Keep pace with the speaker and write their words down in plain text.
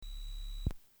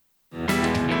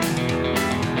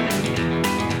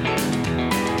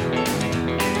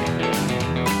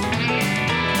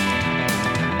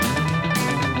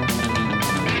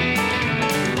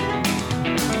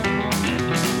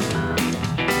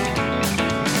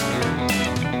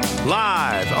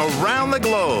Live around the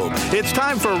globe, it's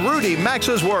time for Rudy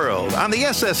Maxa's World on the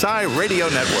SSI Radio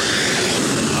Network.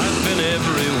 I've been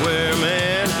everywhere,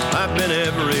 man. I've been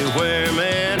everywhere,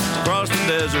 man. Across the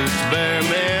deserts bare,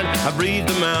 man. I breathed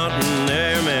the mountain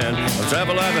air, man. Of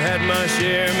travel I've had my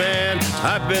share, man.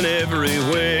 I've been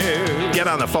everywhere. Get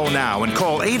on the phone now and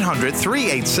call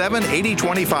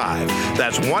 800-387-8025.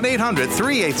 That's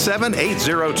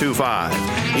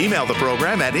 1-800-387-8025. Email the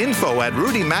program at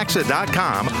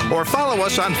info@rudymaxa.com or follow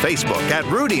us on Facebook at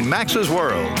Rudy Maxa's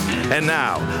World. And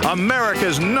now,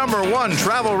 America's #1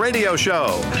 travel radio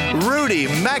show, Rudy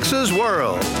Maxa's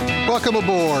World. Welcome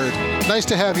aboard. Nice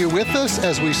to have you with us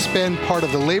as we spend part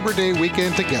of the Labor Day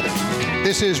weekend together.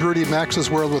 This is Rudy Maxa's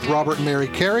World with Robert and Mary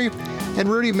Carey. And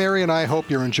Rudy, Mary, and I hope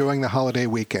you're enjoying the holiday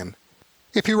weekend.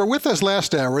 If you were with us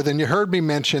last hour, then you heard me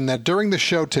mention that during the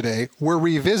show today, we're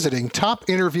revisiting top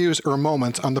interviews or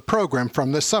moments on the program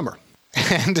from this summer.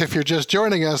 And if you're just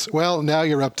joining us, well, now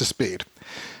you're up to speed.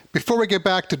 Before we get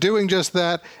back to doing just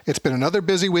that, it's been another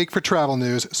busy week for travel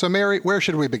news. So, Mary, where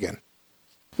should we begin?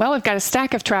 Well, we've got a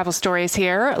stack of travel stories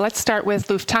here. Let's start with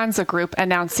Lufthansa Group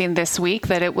announcing this week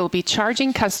that it will be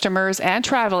charging customers and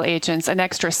travel agents an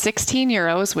extra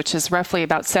 €16, which is roughly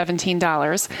about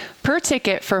 $17, per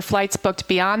ticket for flights booked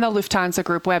beyond the Lufthansa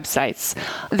Group websites.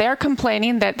 They're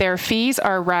complaining that their fees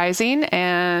are rising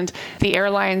and the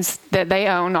airlines that they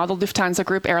own, all the Lufthansa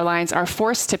Group airlines, are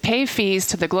forced to pay fees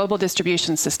to the global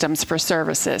distribution systems for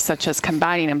services, such as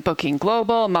combining and booking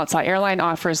global, multi-airline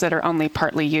offers that are only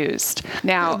partly used.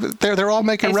 Now, they're all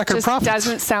making record profits. It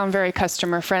doesn't sound very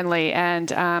customer friendly.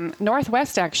 And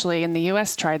Northwest actually in the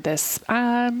U.S. tried this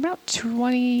about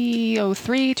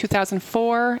 2003,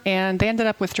 2004, and they ended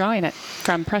up withdrawing it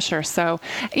from pressure. So,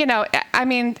 I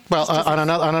mean. Well, on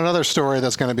another story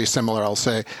that's going to be similar, I'll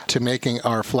say, to making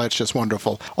our flights just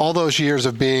wonderful. All those years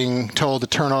of being told to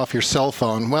turn off your cell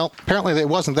phone, well, apparently it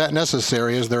wasn't that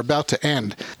necessary as they're about to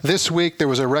end. This week there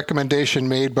was a recommendation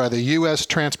made by the U.S.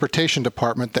 Transportation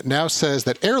Department that now says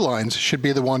that airlines should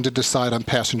be the one to decide on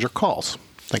passenger calls.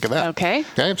 Think of that. Okay,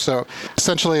 so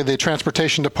essentially the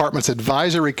Transportation Department's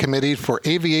Advisory Committee for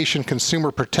Aviation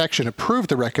Consumer Protection approved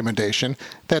the recommendation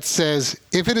that says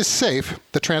if it is safe,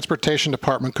 the Transportation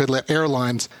Department could let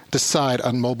airlines decide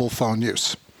on mobile phone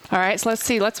use. All right, so let's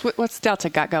see. What's Delta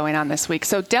got going on this week?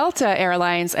 So Delta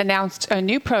Airlines announced a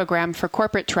new program for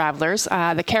corporate travelers.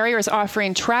 The carrier is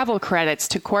offering travel credits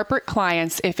to corporate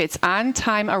clients if its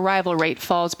on-time arrival rate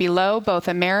falls below both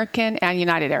American and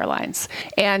United Airlines.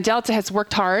 And Delta has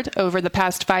worked hard over the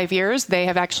past 5 years. They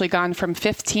have actually gone from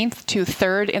 15th to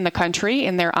 3rd in the country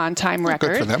in their on-time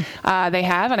record. Good for them. They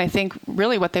have, and I think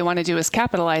really what they want to do is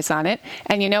capitalize on it.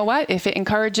 And you know what? If it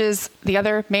encourages the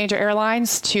other major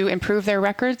airlines to improve their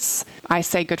records, I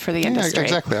say good for the industry. Yeah,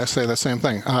 exactly. I say the same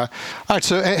thing. All right,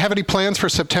 so have any plans for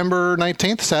September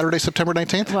 19th, Saturday, September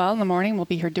 19th? Well, in the morning, we'll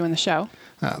be here doing the show.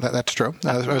 That's true.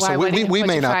 So we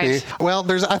may not be. Well,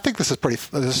 I think this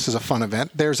is a fun event.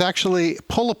 There's actually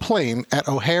Pull a Plane at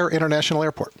O'Hare International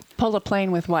Airport. Pull a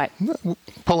plane with what?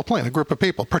 Pull a plane, a group of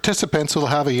people. Participants will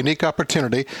have a unique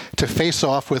opportunity to face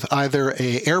off with either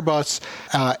a Airbus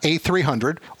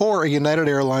A300 or a United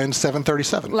Airlines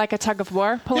 737. Like a tug of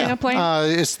war, pulling a plane?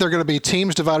 They're going to be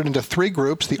teams divided into 3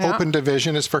 groups. The open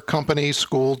division is for companies,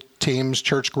 school teams,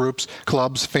 church groups,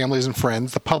 clubs, families, and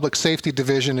friends. The public safety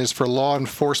division is for law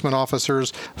enforcement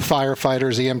officers,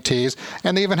 firefighters, EMTs,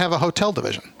 and they even have a hotel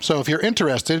division. So if you're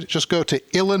interested, just go to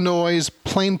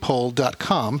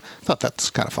IllinoisPlanePull.com. I thought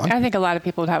that's kind of fun. I think a lot of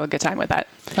people would have a good time with that.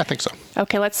 I think so.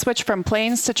 Okay, let's switch from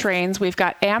planes to trains. We've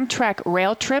got Amtrak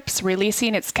Rail Trips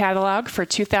releasing its catalog for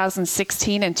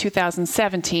 2016 and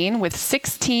 2017 with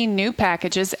 16 new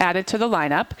packages added to the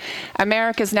lineup.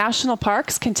 America's national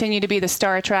parks continue to be the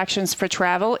star attractions for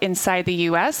travel inside the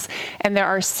U.S., and there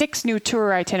are 6 new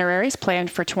tour itineraries planned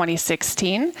for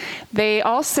 2016. They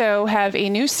also have a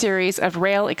new series of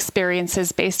rail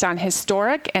experiences based on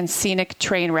historic and scenic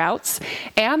train routes,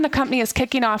 and the company is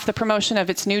kicking off the promotion of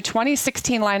its new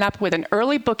 2016 lineup with an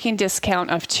early booking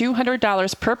discount of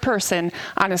 $200 per person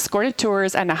on escorted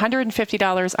tours and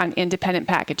 $150 on independent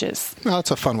packages. Well,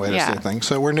 that's a fun way to say things.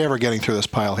 So we're never getting through this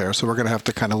pile here, so we're going to have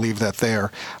to kind of leave that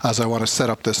there as I want to set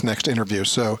up this next interview.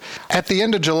 So at the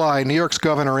end of July, New York's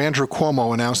Governor Andrew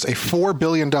Cuomo announced a $4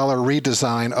 billion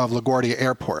redesign of LaGuardia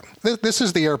Airport. This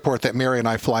is the airport that Mary and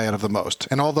I fly out of the most,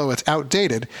 and although it's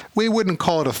outdated, we wouldn't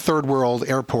call it a third world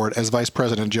airport as Vice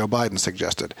President Joe Biden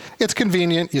suggested. It's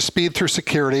convenient, you speed through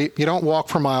security, you don't walk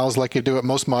for miles like you do at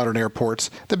most modern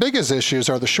airports. The biggest issues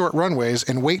are the short runways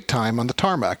and wait time on the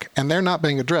tarmac, and they're not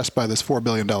being addressed by this $4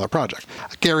 billion project.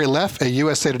 Gary Leff, a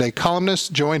USA Today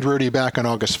columnist, joined Rudy back on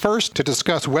August 1st to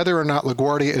discuss whether or not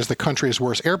LaGuardia LaGuardia is the country's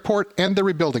worst airport and they're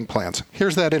rebuilding plans.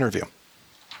 Here's that interview.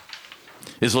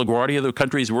 Is LaGuardia the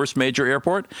country's worst major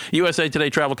airport? USA Today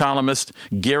travel columnist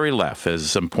Gary Leff has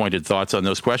some pointed thoughts on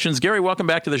those questions. Gary, welcome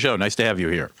back to the show. Nice to have you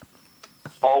here.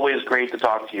 Always great to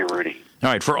talk to you, Rudy. All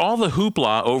right, for all the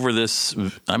hoopla over this,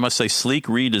 I must say, sleek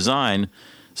redesign,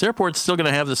 this airport's still going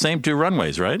to have the same 2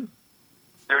 runways, right?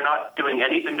 They're not doing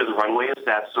anything to the runways.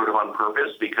 That's sort of on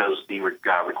purpose because the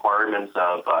requirements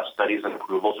of studies and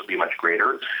approvals would be much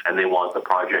greater, and they want the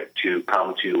project to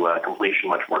come to completion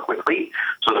much more quickly.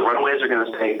 So the runways are going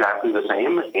to stay exactly the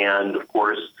same, and, of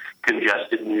course,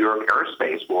 congested New York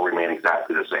airspace will remain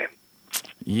exactly the same.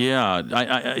 Yeah,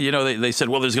 they said,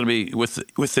 well, there's going to be,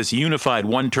 with this unified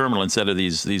one terminal instead of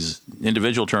these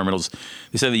individual terminals,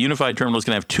 they said the unified terminal is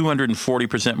going to have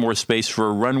 240% more space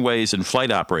for runways and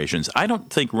flight operations. I don't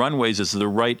think runways is the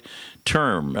right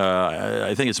term.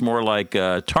 I think it's more like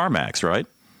tarmacs, right?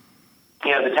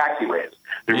 Yeah, the taxiways.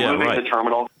 They're moving the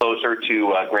terminal closer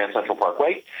to Grand Central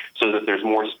Parkway so that there's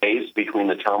more space between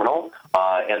the terminal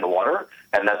and the water,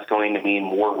 and that's going to mean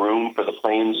more room for the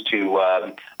planes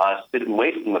to sit and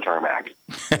wait on the tarmac.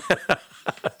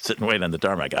 Sit and wait on the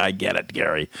tarmac. I get it,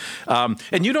 Gary.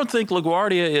 And you don't think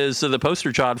LaGuardia is the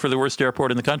poster child for the worst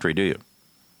airport in the country, do you?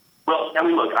 Well, I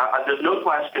mean, look, there's no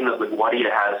question that LaGuardia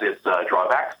has its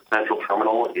drawbacks. The central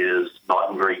terminal is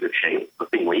not in very good shape. The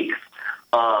thing leaks.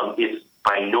 It's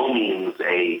by no means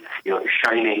a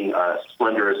shining,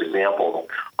 splendorous example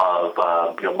of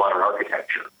modern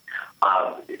architecture,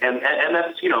 and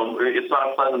that's it's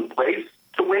not a pleasant place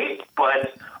to wait,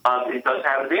 but it does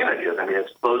have advantages. I mean,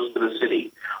 it's close to the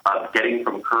city. Getting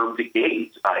from curb to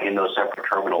gate in those separate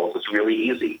terminals is really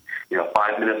easy.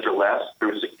 5 minutes or less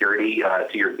through security to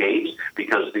your gate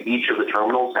because each of the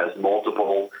terminals has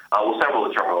multiple. Several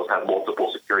of the terminals have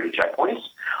multiple security checkpoints.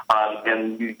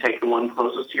 And you take the one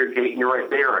closest to your gate and you're right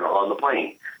there and on the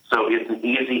plane. So it's an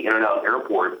easy in and out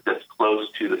airport that's close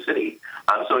to the city.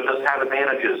 So it does have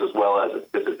advantages as well as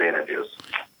disadvantages.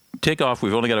 Take off.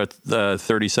 We've only got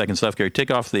 30 seconds left, Gary.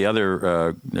 Take off the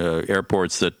other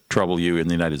airports that trouble you in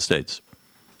the United States.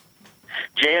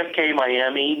 JFK,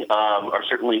 Miami are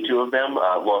certainly 2 of them.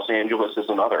 Los Angeles is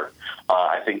another.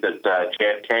 I think that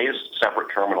JFK's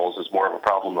separate terminals is more of a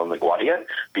problem than LaGuardia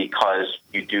because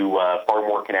you do far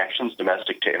more connections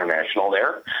domestic to international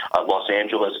there. Los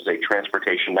Angeles is a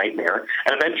transportation nightmare,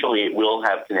 and eventually it will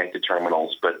have connected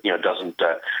terminals, but doesn't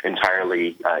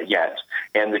entirely yet.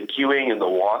 And the queuing and the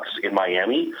walks in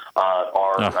Miami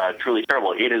are truly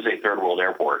terrible. It is a third world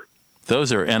airport.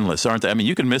 Those are endless, aren't they? I mean,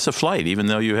 you can miss a flight, even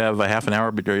though you have a half an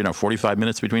hour, 45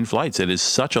 minutes between flights. It is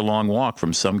such a long walk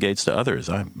from some gates to others.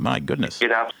 My goodness.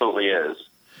 It absolutely is.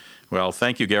 Well,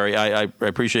 thank you, Gary. I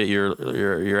appreciate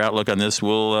your outlook on this.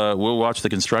 We'll watch the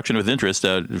construction with interest.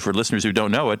 For listeners who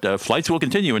don't know it, flights will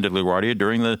continue into LaGuardia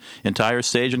during the entire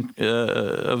stage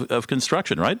of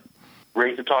construction, right?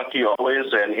 Great to talk to you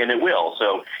always, and it will.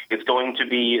 So it's going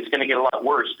to get a lot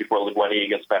worse before LaGuardia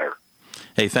gets better.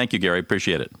 Hey, thank you, Gary.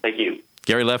 Appreciate it. Thank you.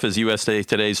 Gary Leff is USA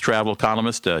Today's travel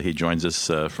columnist. He joins us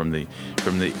from the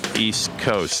East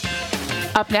Coast.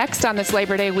 Up next on this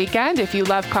Labor Day weekend, if you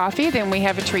love coffee, then we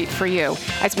have a treat for you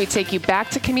as we take you back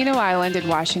to Camino Island in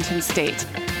Washington State.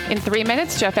 In 3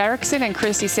 minutes, Jeff Erickson and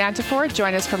Christy Santafort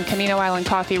join us from Camino Island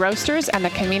Coffee Roasters and the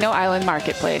Camino Island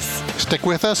Marketplace. Stick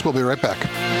with us. We'll be right back.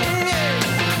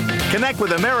 Connect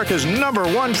with America's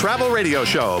 #1 travel radio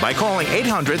show by calling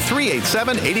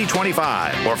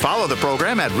 800-387-8025 or follow the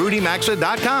program at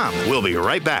rudymaxa.com. We'll be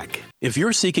right back. If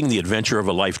you're seeking the adventure of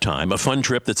a lifetime, a fun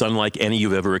trip that's unlike any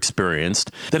you've ever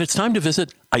experienced, then it's time to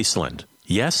visit Iceland.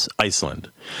 Yes, Iceland.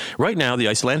 Right now, the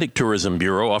Icelandic Tourism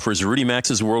Bureau offers Rudy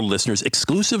Max's World listeners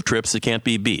exclusive trips that can't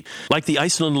be beat, like the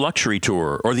Iceland Luxury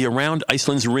Tour or the Around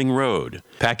Iceland's Ring Road.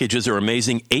 Packages are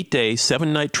amazing 8-day,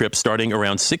 7-night trips starting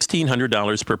around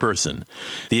 $1,600 per person.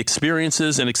 The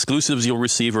experiences and exclusives you'll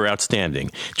receive are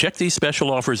outstanding. Check these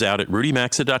special offers out at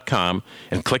rudymaxa.com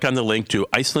and click on the link to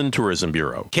Iceland Tourism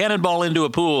Bureau. Cannonball into a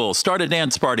pool, start a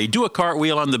dance party, do a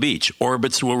cartwheel on the beach.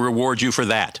 Orbitz will reward you for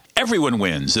that. Everyone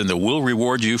wins, and we'll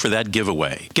reward you for that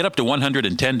giveaway. Get up to $110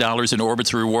 in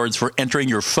Orbitz rewards for entering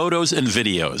your photos and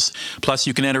videos. Plus,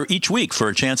 you can enter each week for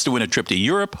a chance to win a trip to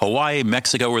Europe, Hawaii,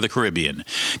 Mexico, or the Caribbean.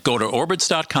 Go to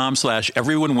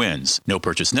Orbitz.com/everyonewins. No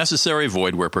purchase necessary,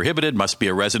 void where prohibited, must be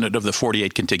a resident of the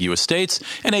 48 contiguous states,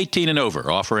 and 18 and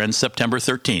over. Offer ends September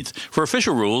 13th. For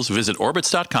official rules, visit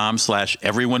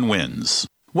Orbitz.com/everyonewins.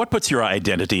 What puts your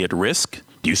identity at risk?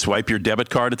 Do you swipe your debit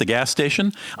card at the gas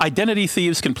station? Identity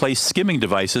thieves can place skimming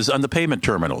devices on the payment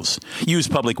terminals. Use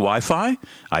public Wi-Fi?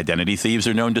 Identity thieves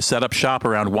are known to set up shop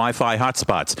around Wi-Fi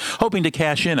hotspots, hoping to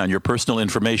cash in on your personal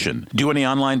information. Do any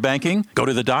online banking? Go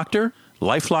to the doctor?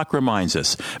 LifeLock reminds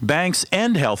us banks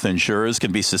and health insurers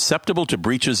can be susceptible to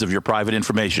breaches of your private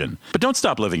information. But don't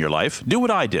stop living your life. Do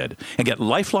what I did and get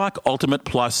LifeLock Ultimate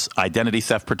Plus identity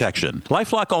theft protection.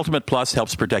 LifeLock Ultimate Plus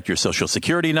helps protect your Social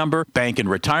Security number, bank and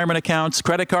retirement accounts,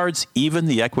 credit cards, even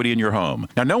the equity in your home.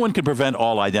 Now, no one can prevent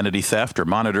all identity theft or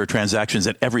monitor transactions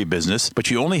at every business,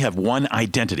 but you only have one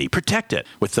identity. Protect it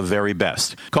with the very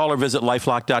best. Call or visit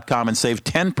LifeLock.com and save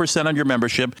 10% on your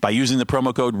membership by using the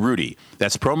promo code Rudy.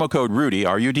 That's promo code Rudy,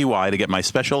 R-U-D-Y, to get my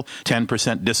special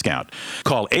 10% discount.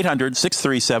 Call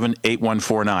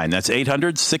 800-637-8149. That's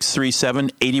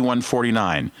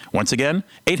 800-637-8149. Once again,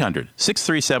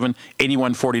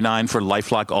 800-637-8149 for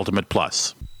LifeLock Ultimate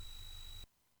Plus.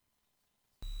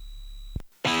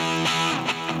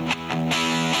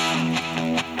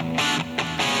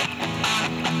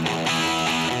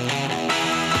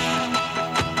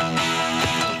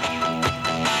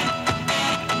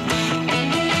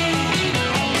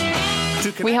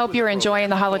 We hope you're enjoying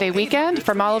the holiday weekend.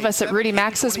 From all of us at Rudy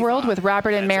Maxa's World with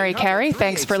Robert and Mary Carey,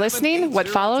 thanks for listening. What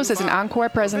follows is an encore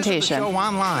presentation. Go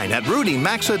online at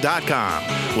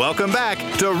rudymaxa.com. Welcome back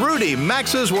to Rudy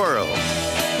Maxa's World.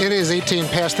 It is 18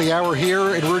 past the hour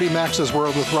here in Rudy Maxa's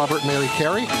World with Robert and Mary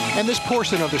Carey, and this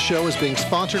portion of the show is being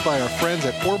sponsored by our friends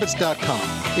at Orbitz.com.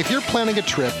 If you're planning a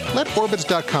trip, let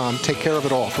Orbitz.com take care of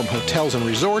it all, from hotels and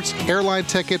resorts, airline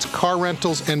tickets, car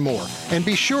rentals, and more. And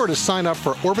be sure to sign up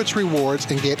for Orbitz Rewards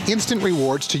and get instant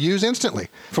rewards to use instantly.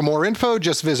 For more info,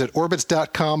 just visit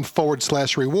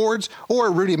Orbitz.com/rewards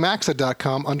or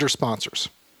RudyMaxa.com under sponsors.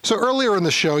 So earlier in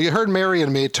the show, you heard Mary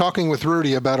and me talking with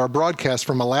Rudy about our broadcast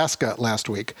from Alaska last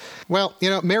week. Well,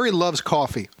 Mary loves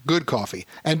coffee, good coffee.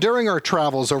 And during our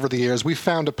travels over the years, we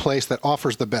found a place that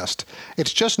offers the best.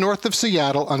 It's just north of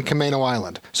Seattle on Camano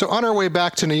Island. So on our way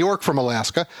back to New York from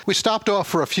Alaska, we stopped off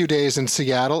for a few days in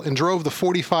Seattle and drove the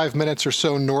 45 minutes or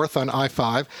so north on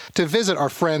I-5 to visit our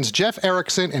friends Jeff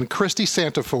Erickson and Christy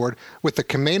Santaford with the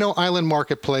Camano Island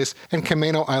Marketplace and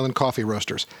Camano Island Coffee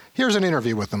Roasters. Here's an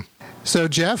interview with them. So,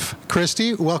 Jeff,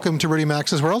 Christy, welcome to Rudy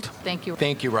Maxa's World. Thank you.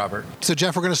 Thank you, Robert. So,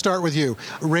 Jeff, we're going to start with you.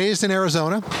 Raised in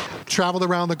Arizona, traveled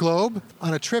around the globe.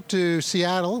 On a trip to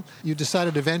Seattle, you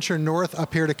decided to venture north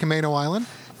up here to Camano Island.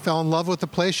 Fell in love with the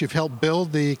place. You've helped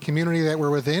build the community that we're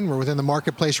within. We're within the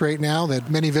marketplace right now that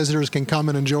many visitors can come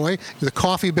and enjoy. The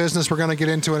coffee business we're going to get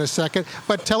into in a second.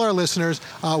 But tell our listeners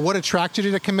what attracted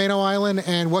you to Camano Island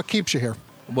and what keeps you here.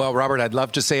 Well, Robert, I'd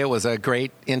love to say it was a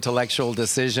great intellectual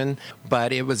decision,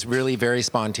 but it was really very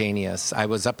spontaneous. I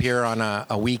was up here on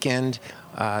a weekend,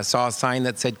 saw a sign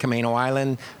that said Camano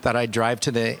Island, thought I'd drive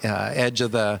to the edge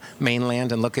of the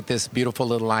mainland and look at this beautiful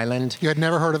little island. You had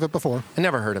never heard of it before? I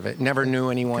never heard of it. Never knew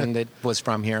anyone that was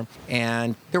from here.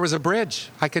 And there was a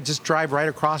bridge. I could just drive right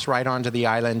across, right onto the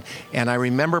island. And I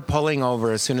remember pulling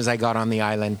over as soon as I got on the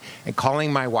island and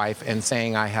calling my wife and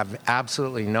saying, I have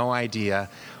absolutely no idea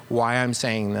why I'm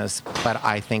saying this, but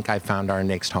I think I found our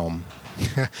next home.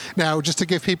 Now, just to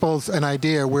give people an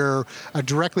idea, we're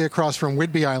directly across from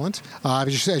Whidbey Island.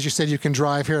 As you said, you can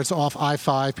drive here. It's off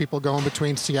I-5. People going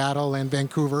between Seattle and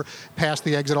Vancouver, past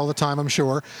the exit all the time, I'm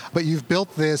sure. But you've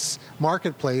built this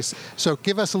marketplace. So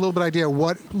give us a little bit of idea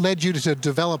what led you to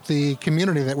develop the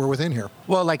community that we're within here.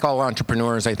 Well, like all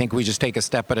entrepreneurs, I think we just take a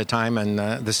step at a time, and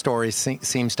the story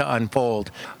seems to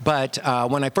unfold. But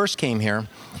when I first came here,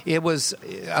 it was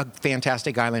a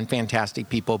fantastic island, fantastic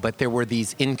people, but there were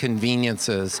these inconveniences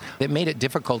that made it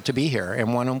difficult to be here.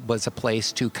 And one was a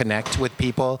place to connect with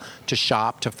people, to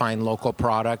shop, to find local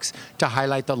products, to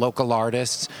highlight the local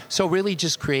artists. So really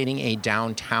just creating a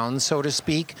downtown, so to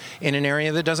speak, in an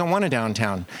area that doesn't want a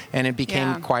downtown. And it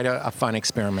became quite a fun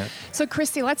experiment. So,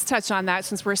 Christy, let's touch on that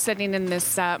since we're sitting in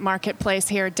this marketplace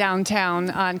here downtown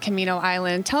on Camano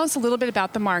Island. Tell us a little bit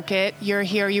about the market. You're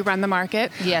here, you run the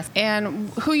market. Yes. And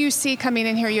who you see coming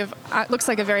in here, you have looks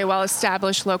like a very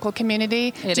well-established local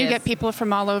community. Do you get people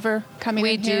from all over coming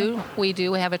in here? We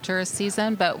do. We have a tourist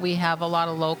season, but we have a lot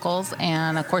of locals,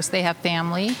 and of course they have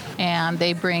family, and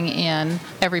they bring in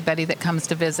everybody that comes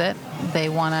to visit. They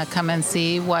want to come and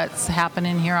see what's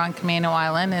happening here on Camano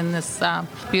Island in this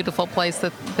beautiful place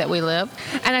that we live.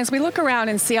 And as we look around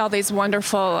and see all these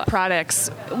wonderful products,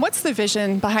 what's the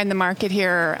vision behind the market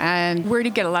here, and where do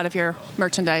you get a lot of your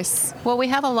merchandise? Well, we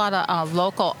have a lot of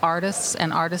local artists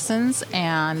and artisans,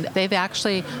 and they've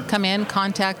actually come in,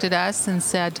 contacted us us and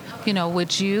said,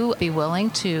 would you be willing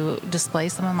to display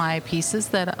some of my pieces,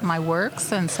 my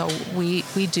works? And so we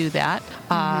do that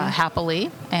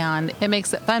happily. And it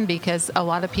makes it fun because a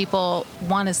lot of people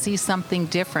want to see something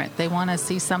different. They want to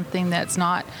see something that's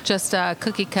not just a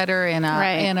cookie cutter in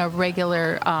a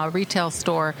regular retail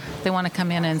store. They want to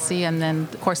come in and see, and then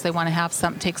of course they want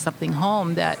to take something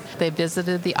home that they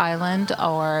visited the island,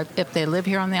 or if they live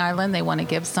here on the island, they want to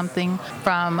give something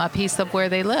from a piece of where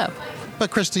they live. But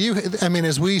Krista,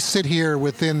 as we sit here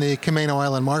within the Camano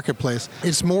Island Marketplace,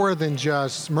 it's more than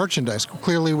just merchandise.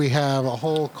 Clearly, we have a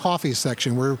whole coffee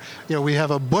section where, we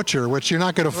have a butcher, which you're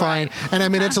not going to find.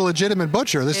 And it's a legitimate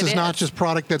butcher. This is not just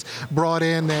product that's brought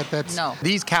in that's... No.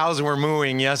 These cows were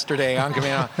mooing yesterday on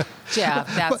Camano. Jeff,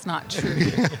 that's not true.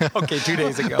 Okay, 2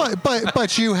 days ago.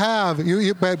 But you have,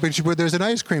 there's an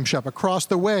ice cream shop across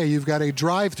the way. You've got a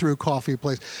drive-through coffee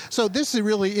place. So this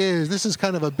is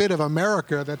kind of a bit of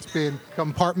America that's been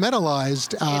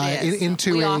compartmentalized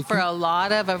into we offer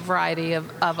a variety of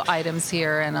items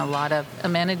here and a lot of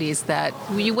amenities that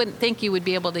you wouldn't think you would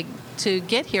be able to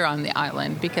get here on the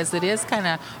island, because it is kind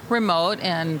of remote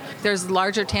and there's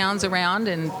larger towns around,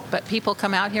 but people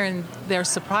come out here and they're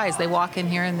surprised. They walk in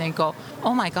here and they go,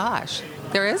 oh my gosh,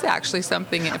 there is actually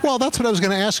something. Well, that's what I was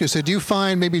going to ask you. So do you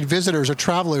find maybe visitors or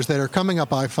travelers that are coming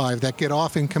up I-5 that get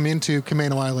off and come into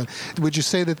Camano Island, would you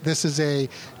say that this is a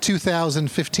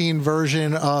 2015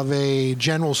 version of a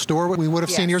general store we would have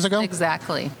seen years ago?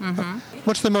 Exactly. Mm-hmm.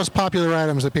 What's the most popular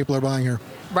items that people are buying here?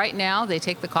 Right now, they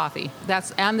take the coffee.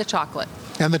 And the chocolate.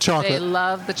 And the chocolate. They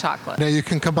love the chocolate. Now, you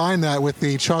can combine that with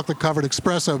the chocolate-covered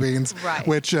espresso beans,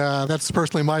 which that's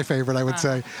personally my favorite, I would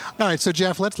say. All right, so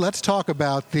Jeff, let's talk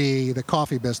about the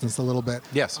coffee business a little bit.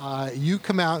 Yes. You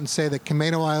come out and say that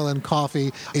Camano Island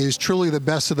coffee is truly the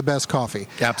best of the best coffee.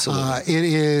 Absolutely.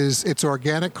 It's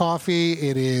organic coffee.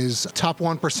 It is top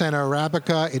 1%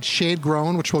 Arabica. It's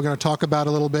shade-grown, which we're going to talk about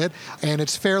a little bit, and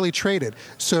it's fairly traded.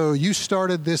 So you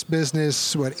started this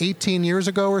business, 18 years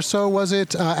ago or so, was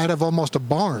it, out of almost a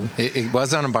barn? It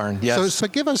was on a barn, yes. So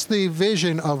give us the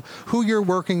vision of who you're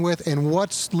working with and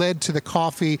what's led to the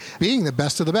coffee being the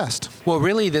best of the best. Well,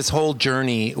 really, this whole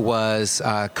journey was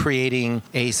creating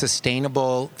a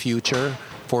sustainable future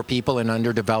for people in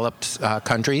underdeveloped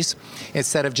countries.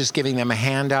 Instead of just giving them a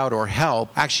handout or help,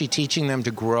 actually teaching them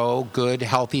to grow good,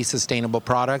 healthy, sustainable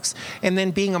products, and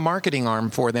then being a marketing arm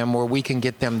for them where we can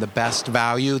get them the best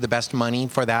value, the best money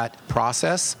for that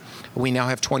process. We now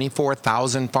have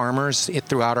 24,000 farmers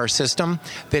throughout our system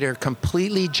that are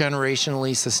completely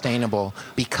generationally sustainable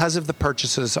because of the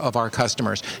purchases of our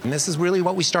customers. And this is really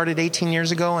what we started 18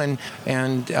 years ago,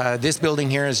 and this building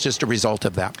here is just a result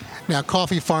of that. Now,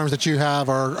 coffee farms that you have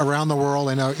are around the world.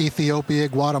 I know Ethiopia,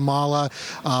 Guatemala,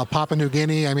 Papua New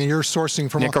Guinea. You're sourcing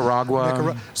from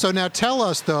Nicaragua. So now tell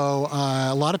us, though,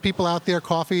 a lot of people out there,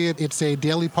 coffee, it's a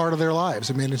daily part of their lives.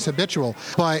 It's habitual.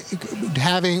 But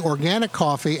having organic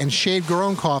coffee and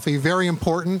shade-grown coffee, very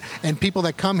important. And people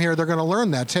that come here, they're going to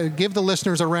learn that. To give the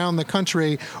listeners around the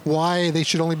country why they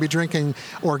should only be drinking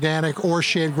organic or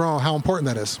shade-grown, how important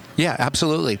that is. Yeah,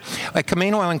 absolutely. At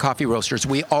Camano Island Coffee Roasters,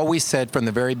 we always said from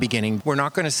the very beginning, we're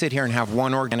not going to sit here and have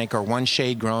one organic or one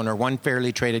shade-grown or one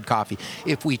fairly traded coffee.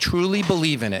 If we truly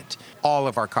believe in it, all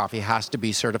of our coffee has to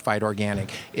be certified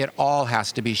organic. It all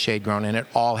has to be shade-grown, and it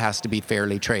all has to be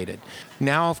fairly traded.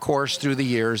 Now, of course, through the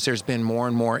years, there's been more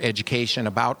and more education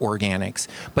about organics.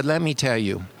 But let me tell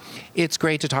you, it's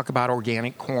great to talk about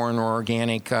organic corn or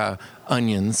organic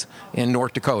onions in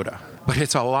North Dakota. But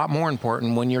it's a lot more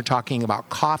important when you're talking about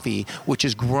coffee, which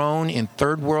is grown in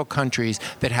third world countries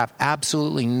that have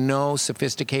absolutely no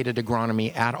sophisticated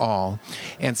agronomy at all.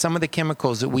 And some of the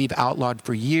chemicals that we've outlawed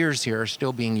for years here are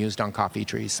still being used on coffee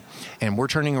trees. And we're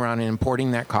turning around and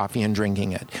importing that coffee and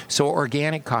drinking it. So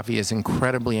organic coffee is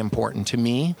incredibly important to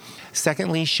me.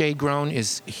 Secondly, shade grown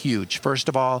is huge. First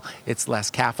of all, it's less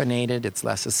caffeinated, it's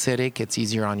less acidic, it's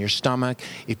easier on your stomach.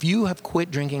 If you have quit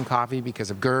drinking coffee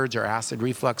because of GERDs or acid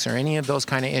reflux or any of those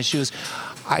kind of issues,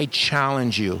 I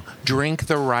challenge you, drink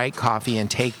the right coffee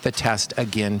and take the test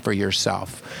again for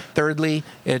yourself. Thirdly,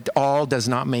 it all does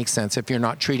not make sense if you're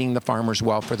not treating the farmers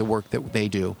well for the work that they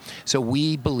do. So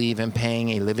we believe in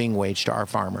paying a living wage to our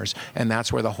farmers, and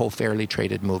that's where the whole fairly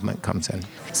traded movement comes in.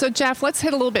 So Jeff, let's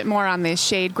hit a little bit more on the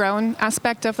shade-grown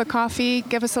aspect of the coffee.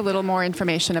 Give us a little more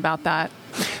information about that.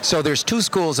 So there's two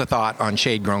schools of thought on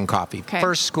shade-grown coffee. Okay.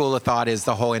 First school of thought is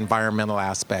the whole environmental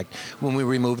aspect. When we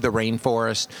remove the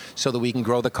rainforest so that we can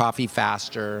grow the coffee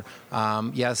faster,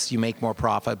 yes, you make more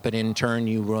profit, but in turn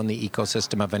you ruin the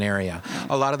ecosystem of an area.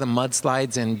 A lot of the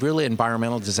mudslides and really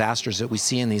environmental disasters that we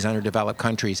see in these underdeveloped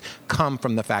countries come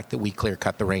from the fact that we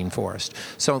clear-cut the rainforest.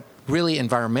 So really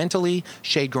environmentally,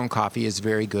 shade-grown coffee is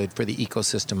very good for the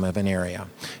ecosystem of an area.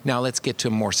 Now let's get to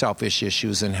more selfish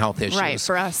issues and health issues. Right,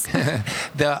 for us.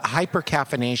 The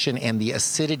hypercaffeination and the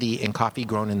acidity in coffee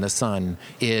grown in the sun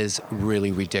is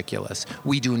really ridiculous.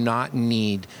 We do not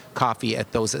need coffee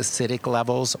at those acidic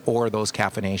levels or those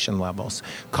caffeination levels.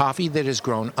 Coffee that is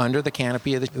grown under the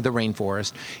canopy of the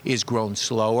rainforest is grown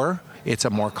slower. It's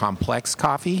a more complex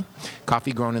coffee.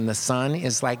 Coffee grown in the sun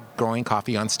is like growing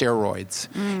coffee on steroids.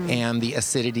 And the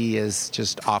acidity is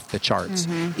just off the charts.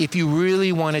 If you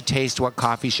really want to taste what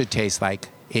coffee should taste like,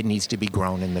 it needs to be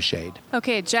grown in the shade.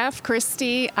 Okay, Jeff,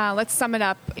 Christy, let's sum it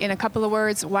up in a couple of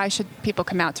words. Why should people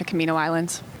come out to Camino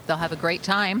Island? They'll have a great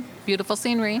time, beautiful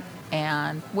scenery,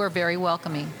 and we're very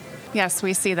welcoming. Yes,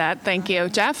 we see that. Thank you.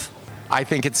 Jeff? I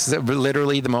think it's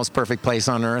literally the most perfect place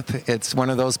on earth. It's one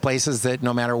of those places that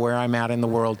no matter where I'm at in the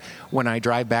world, when I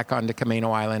drive back onto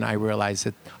Camino Island, I realize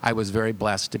that I was very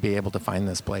blessed to be able to find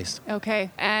this place.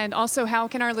 Okay. And also, how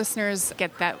can our listeners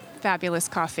get that fabulous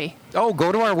coffee? Oh,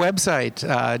 go to our website,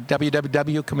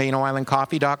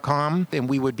 www.caminoislandcoffee.com, and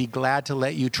we would be glad to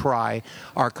let you try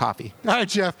our coffee. All right,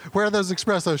 Jeff, where are those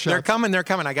espresso shots? They're coming.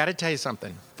 I got to tell you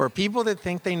something. For people that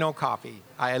think they know coffee,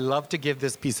 I love to give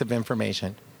this piece of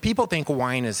information. People think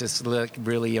wine is this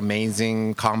really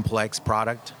amazing, complex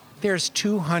product. There's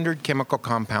 200 chemical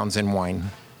compounds in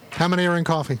wine. How many are in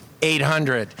coffee?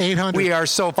 800. 800. We are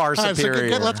so far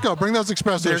superior. So let's go. Bring those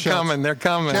espresso shots. They're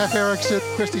coming. Jeff Erickson,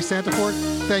 Christy Santafort,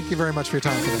 thank you very much for your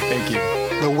time today. Thank you.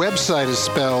 The website is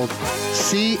spelled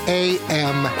CAMANO,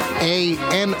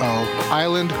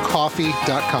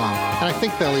 islandcoffee.com. And I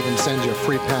think they'll even send you a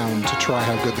free pound to try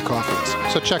how good the coffee is.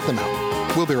 So check them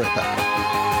out. We'll be right back.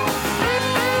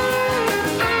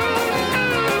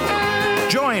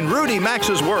 Join Rudy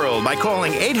Max's World by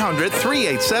calling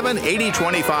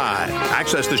 800-387-8025.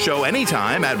 Access the show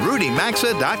anytime at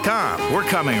rudymaxa.com. We're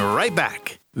coming right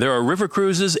back. There are river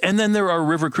cruises, and then there are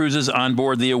river cruises on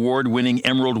board the award-winning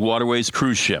Emerald Waterways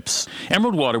cruise ships.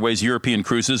 Emerald Waterways European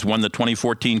Cruises won the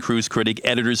 2014 Cruise Critic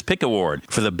Editor's Pick Award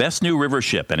for the best new river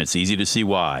ship, and it's easy to see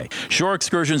why. Shore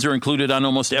excursions are included on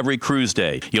almost every cruise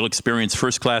day. You'll experience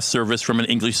first-class service from an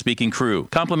English-speaking crew,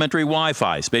 complimentary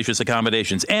Wi-Fi, spacious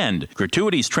accommodations, and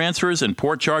gratuities, transfers, and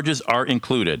port charges are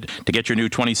included. To get your new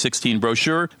 2016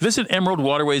 brochure, visit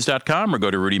emeraldwaterways.com or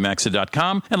go to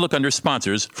rudymaxa.com and look under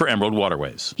sponsors for Emerald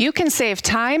Waterways. You can save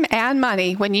time and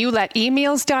money when you let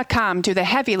emeals.com do the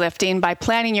heavy lifting by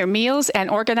planning your meals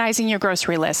and organizing your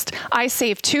grocery list. I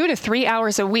save 2 to 3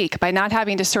 hours a week by not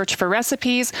having to search for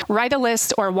recipes, write a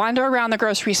list, or wander around the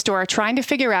grocery store trying to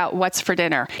figure out what's for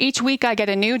dinner. Each week I get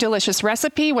a new delicious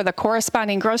recipe with a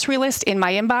corresponding grocery list in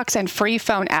my inbox and free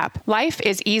phone app. Life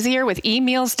is easier with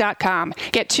emeals.com.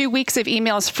 Get 2 weeks of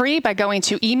emails free by going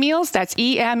to emeals, that's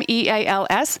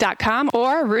EMEALS.com,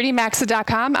 or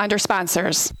rudymaxa.com under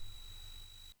sponsors.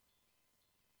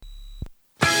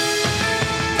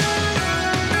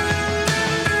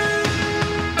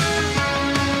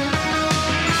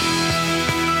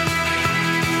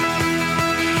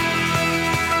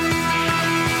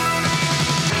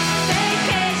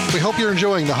 We hope you're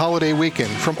enjoying the holiday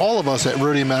weekend. From all of us at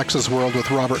Rudy Max's World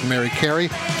with Robert and Mary Carey,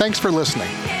 thanks for listening.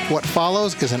 What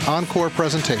follows is an encore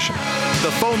presentation.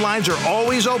 The phone lines are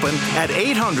always open at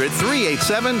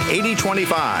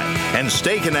 800-387-8025. And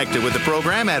stay connected with the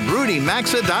program at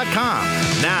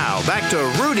rudymaxa.com. Now, back to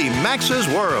Rudy Max's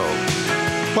World.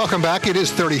 Welcome back. It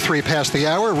is 33 past the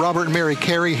hour. Robert and Mary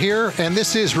Carey here, and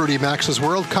this is Rudy Max's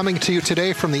World, coming to you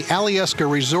today from the Alyeska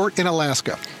Resort in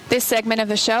Alaska. This segment of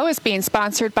the show is being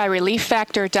sponsored by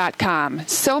ReliefFactor.com.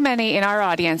 So many in our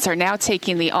audience are now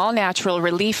taking the all-natural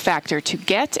Relief Factor to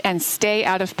get and stay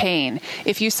out of pain.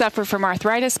 If you suffer from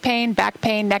arthritis pain, back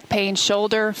pain, neck pain,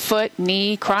 shoulder, foot,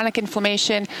 knee, chronic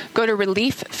inflammation, go to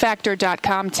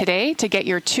ReliefFactor.com today to get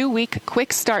your 2-week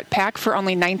quick start pack for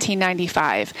only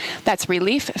 $19.95. That's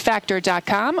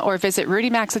ReliefFactor.com, or visit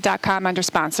RudyMaxa.com under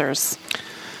sponsors.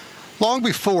 Long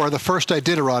before the first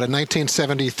Iditarod in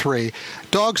 1973,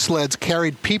 dog sleds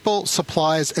carried people,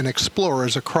 supplies, and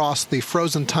explorers across the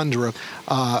frozen tundra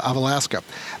of Alaska.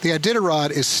 The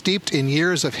Iditarod is steeped in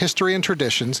years of history and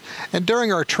traditions, and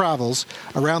during our travels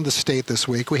around the state this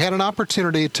week, we had an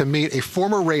opportunity to meet a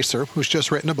former racer who's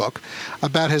just written a book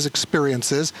about his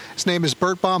experiences. His name is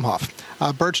Bert Bomhoff.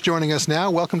 Bert's joining us now.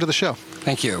 Welcome to the show.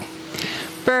 Thank you.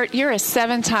 Bert, you're a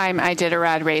 7-time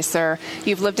Iditarod racer.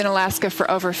 You've lived in Alaska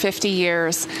for over 50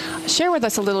 years. Share with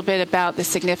us a little bit about the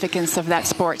significance of that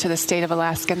sport to the state of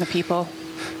Alaska and the people.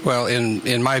 Well,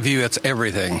 in my view, it's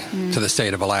everything to the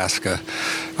state of Alaska.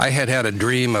 I had a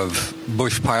dream of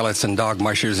bush pilots and dog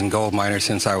mushers and gold miners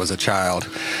since I was a child.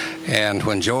 And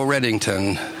when Joe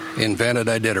Reddington invented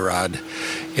Iditarod,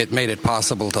 it made it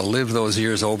possible to live those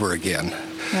years over again.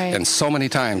 Right. And so many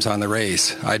times on the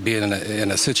race, I'd be in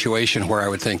a situation where I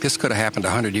would think this could have happened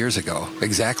 100 years ago,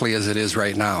 exactly as it is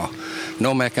right now.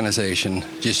 No mechanization,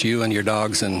 just you and your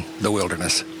dogs in the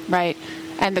wilderness. Right.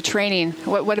 And the training,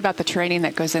 what about the training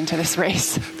that goes into this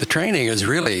race? The training is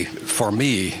really, for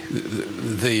me,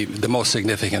 the most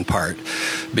significant part.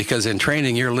 Because in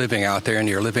training, you're living out there and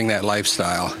you're living that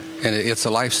lifestyle. And it's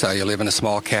a lifestyle. You live in a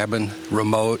small cabin,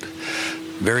 remote,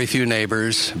 very few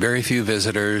neighbors, very few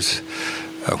visitors.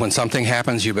 When something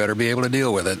happens, you better be able to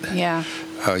deal with it. Yeah.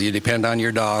 You depend on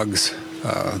your dogs.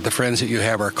 The friends that you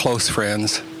have are close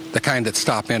friends. The kind that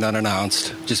stop in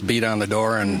unannounced, just beat on the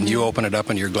door and you open it up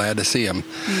and you're glad to see them.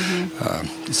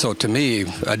 So to me,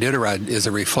 Iditarod is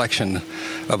a reflection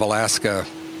of Alaska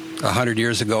 100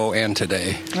 years ago and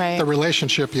today. Right. The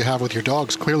relationship you have with your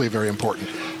dog's clearly very important.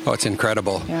 Oh, it's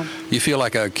incredible. Yeah. You feel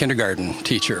like a kindergarten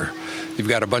teacher. You've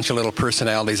got a bunch of little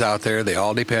personalities out there. They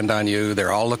all depend on you.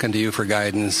 They're all looking to you for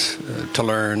guidance, to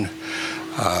learn.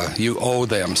 You owe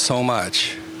them so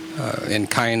much in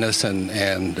kindness and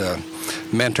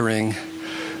mentoring.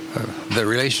 The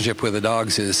relationship with the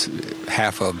dogs is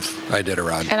half of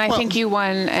Iditarod. And I think you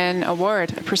won an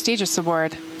award, a prestigious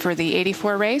award, for the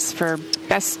 84 race for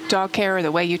best dog care, or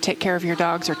the way you take care of your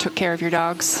dogs or took care of your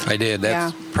dogs. I did.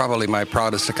 That's probably my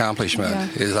proudest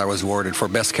accomplishment, is I was awarded for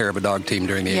best care of a dog team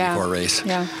during the 84 race.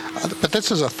 Yeah. But this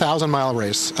is a 1,000-mile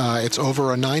race. It's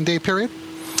over a 9-day period?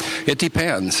 It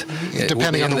depends.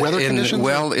 Depending on the weather conditions?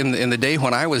 Well, in the day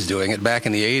when I was doing it, back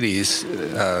in the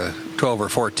 80s, 12 or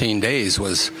 14 days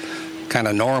was kind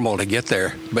of normal to get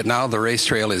there. But now the race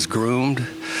trail is groomed.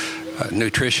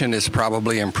 Nutrition is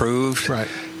probably improved. Right.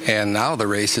 And now the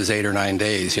race is 8 or 9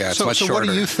 days. Yeah, it's much shorter. So what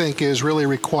do you think is really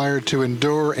required to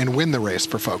endure and win the race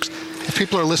for folks? If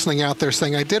people are listening out there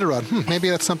saying, Iditarod,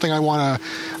 maybe that's something I want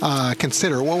to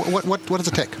consider. What does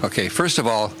it take? Okay, first of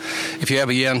all, if you have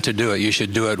a yen to do it, you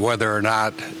should do it whether or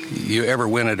not you ever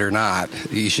win it or not.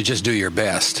 You should just do your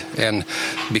best. And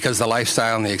because the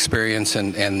lifestyle and the experience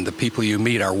and the people you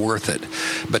meet are worth it.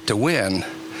 But to win,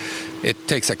 it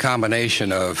takes a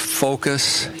combination of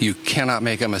focus. You cannot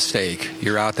make a mistake.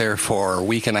 You're out there for a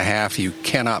week and a half. You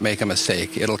cannot make a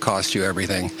mistake. It'll cost you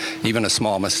everything, even a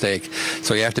small mistake.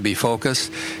 So you have to be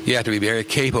focused. You have to be very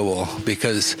capable,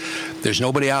 because there's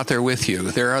nobody out there with you.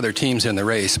 There are other teams in the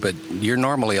race, but you're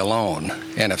normally alone.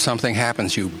 And if something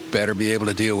happens, you better be able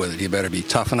to deal with it. You better be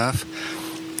tough enough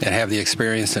and have the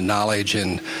experience and knowledge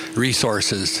and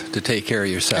resources to take care of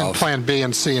yourself. And plan B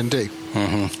and C and D.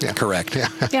 Mm-hmm. Yeah. Correct.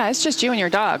 Yeah, it's just you and your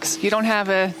dogs. You don't have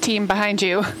a team behind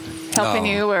you helping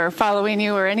you or following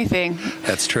you or anything.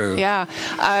 That's true. Yeah.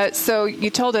 So you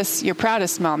told us your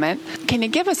proudest moment. Can you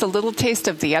give us a little taste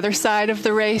of the other side of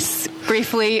the race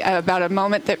briefly, about a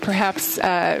moment that perhaps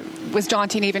was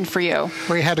daunting even for you?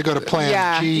 Where you had to go to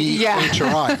plan G, H, or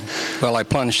I. Well, I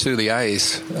plunged through the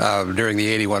ice during the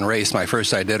 81 race, my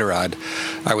first Iditarod.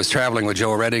 I was traveling with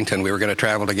Joe Reddington. We were going to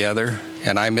travel together,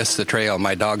 and I missed the trail.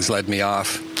 My dogs led me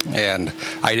off, and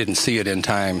I didn't see it in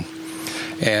time.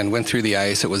 And went through the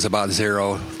ice. It was about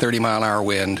 0, 30-mile-an-hour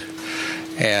wind,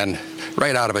 and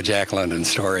right out of a Jack London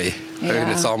story. Yeah. I mean,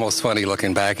 it's almost funny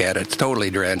looking back at it. It's totally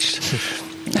drenched.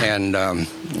 And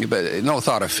but no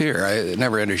thought of fear. It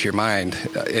never enters your mind.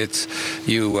 It's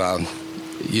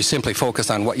you simply focus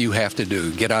on what you have to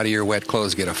do. Get out of your wet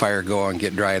clothes, get a fire going,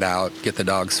 get dried out, get the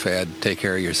dogs fed, take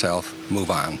care of yourself, move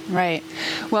on. Right.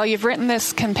 Well, you've written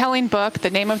this compelling book.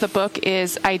 The name of the book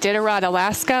is Iditarod,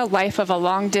 Alaska, Life of a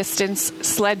Long-Distance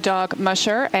Sled Dog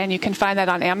Musher, and you can find that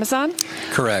on Amazon.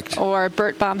 Correct. Or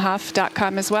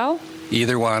bertbaumhoff.com as well.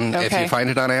 Either one. Okay. If you find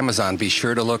it on Amazon, be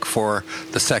sure to look for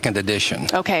the second edition.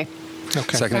 Okay.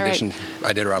 Second All right. edition,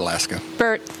 Iditarod, Alaska.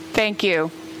 Bert, thank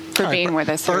you for being with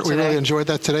us here Bert, today. we really enjoyed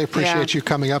that today. Appreciate you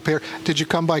coming up here. Did you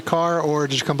come by car or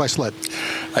did you come by sled?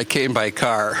 I came by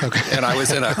car, and I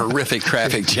was in a horrific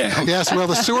traffic jam. Yes, well,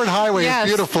 the Seward Highway is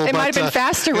beautiful. It might have been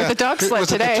faster with the dog sled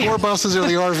today. Was it the tour buses or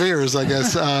the RVers, I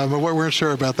guess? But we weren't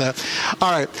sure about that.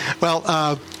 All right.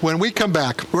 Well, when we come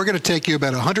back, we're going to take you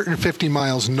about 150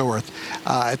 miles north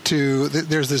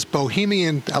there's this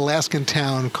bohemian Alaskan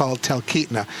town called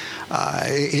Talkeetna.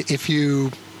 If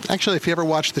you ever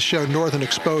watch the show Northern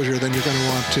Exposure, then you're going to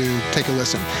want to take a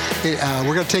listen.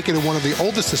 We're going to take you to one of the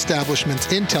oldest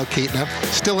establishments in Talkeetna,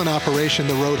 still in operation,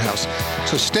 the Roadhouse.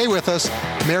 So stay with us.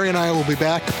 Mary and I will be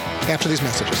back after these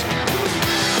messages.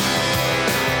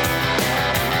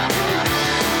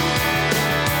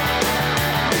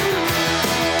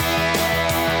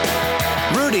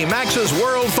 Rudy Max's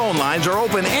World phone lines are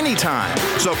open anytime,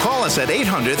 so call us at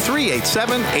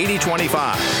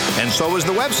 800-387-8025. And so is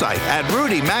the website at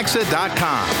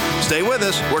rudymaxa.com. Stay with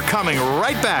us. We're coming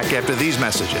right back after these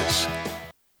messages.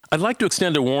 I'd like to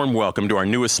extend a warm welcome to our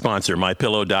newest sponsor,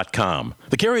 MyPillow.com.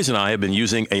 The Carries and I have been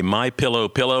using a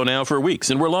MyPillow pillow now for weeks,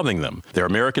 and we're loving them. They're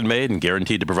American-made and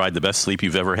guaranteed to provide the best sleep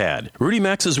you've ever had. Rudy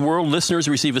Max's World listeners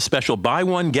receive a special buy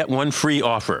one, get one free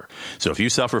offer. So if you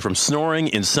suffer from snoring,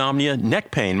 insomnia,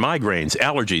 neck pain, migraines,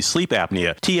 allergies, sleep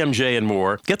apnea, TMJ, and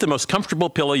more, get the most comfortable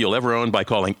pillow you'll ever own by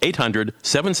calling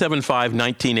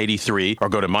 800-775-1983 or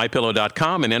go to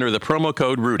MyPillow.com and enter the promo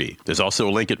code Rudy. There's also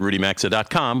a link at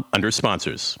rudymaxa.com under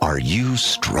sponsors. Are you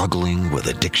struggling with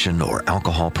addiction or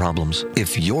alcohol problems?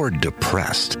 If you're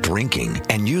depressed, drinking,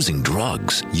 and using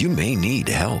drugs, you may need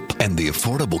help. And the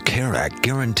Affordable Care Act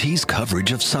guarantees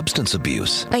coverage of substance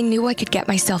abuse. I knew I could get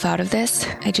myself out of this.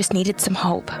 I just needed some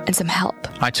hope and some help.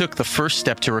 I took the first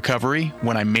step to recovery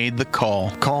when I made the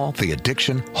call. Call the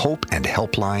Addiction, Hope, and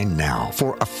Helpline now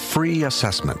for a free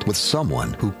assessment with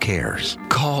someone who cares.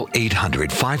 Call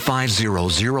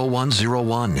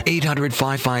 800-550-0101.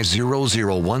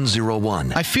 800-550-0101.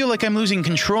 I feel like I'm losing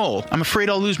control. I'm afraid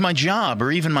I'll lose my job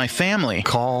or even my family.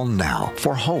 Call now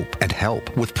for hope and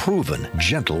help with proven,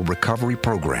 gentle recovery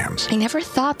programs. I never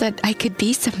thought that I could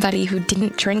be somebody who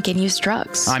didn't drink and use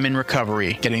drugs. I'm in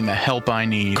recovery, getting the help I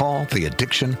need. Call the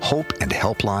Addiction, Hope, and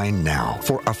Helpline now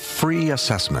for a free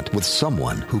assessment with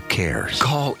someone who cares.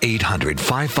 Call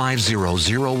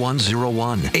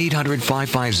 800-550-0101.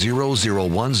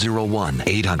 800-550-0101.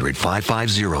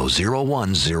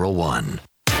 800-550-0101.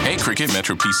 Hey, Cricket,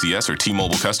 Metro PCS, or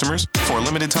T-Mobile customers. For a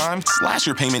limited time, slash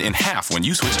your payment in half when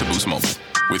you switch to Boost Mobile.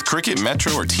 With Cricket,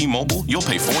 Metro, or T-Mobile, you'll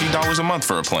pay $40 a month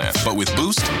for a plan. But with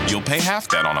Boost, you'll pay half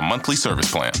that on a monthly service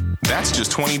plan. That's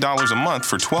just $20 a month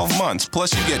for 12 months,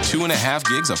 plus you get 2.5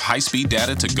 gigs of high-speed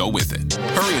data to go with it.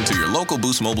 Hurry into your local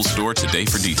Boost Mobile store today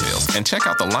for details, and check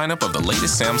out the lineup of the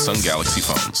latest Samsung Galaxy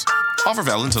phones. Offer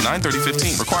valid until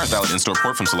 9/30/15. Requires valid in-store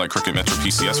port from select Cricket, Metro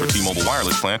PCS, or T-Mobile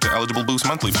wireless plan to eligible Boost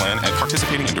monthly plan at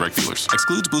participating indirect dealers.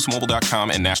 Excludes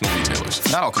BoostMobile.com and national retailers.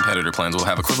 Not all competitor plans will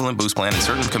have equivalent Boost plan, and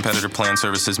certain competitor plan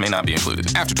services may not be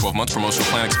included. After 12 months, promotional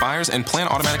plan expires, and plan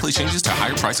automatically changes to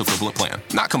higher price equivalent plan.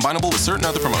 Not combinable with certain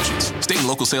other promotions. State and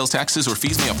local sales taxes or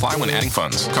fees may apply when adding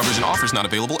funds. Coverage and offers not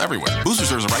available everywhere. Boost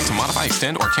reserves a right to modify,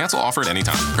 extend, or cancel offer at any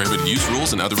time. Prohibited use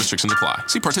rules and other restrictions apply.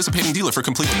 See participating dealer for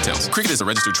complete details. Cricket is a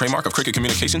registered trademark of Cricket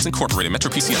Communications Incorporated. Metro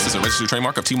PCS is a registered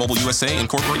trademark of T-Mobile USA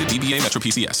Incorporated, DBA Metro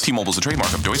PCS. T-Mobile is a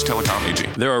trademark of Deutsche Telekom AG.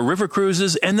 There are river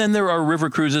cruises, and then there are river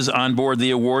cruises on board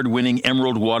the award-winning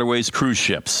Emerald Waterways cruise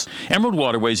ships. Emerald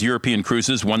Waterways European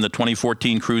Cruises won the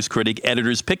 2014 Cruise Critic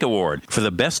Editor's Pick Award for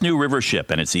the best new river ship,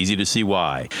 and it's easy to see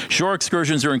why. Shore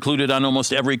excursions are included on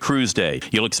almost every cruise day.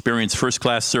 You'll experience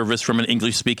first-class service from an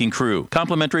English-speaking crew,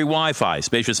 complimentary Wi-Fi,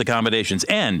 spacious accommodations,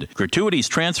 and gratuities,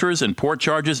 transfers, and port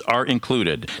charges are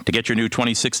included. To get your new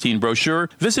 2016 brochure,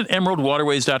 visit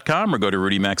emeraldwaterways.com or go to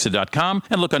rudymaxa.com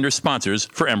and look under sponsors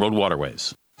for Emerald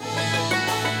Waterways.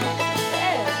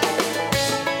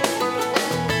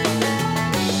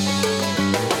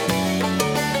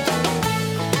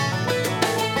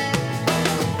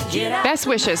 Best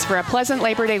wishes for a pleasant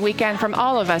Labor Day weekend from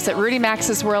all of us at Rudy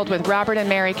Max's World with Robert and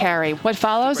Mary Carey. What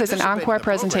follows is an encore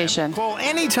presentation. Call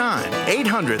anytime,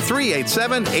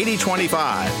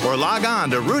 800-387-8025, or log on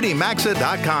to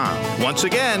rudymaxa.com. Once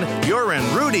again, you're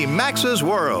in Rudy Max's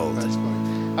World.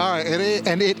 All right,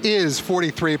 and it is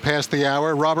 43 past the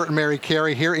hour. Robert and Mary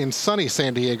Carey here in sunny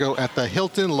San Diego at the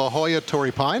Hilton La Jolla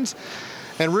Torrey Pines.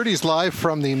 And Rudy's live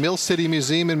from the Mill City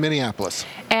Museum in Minneapolis.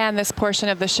 And this portion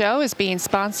of the show is being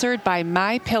sponsored by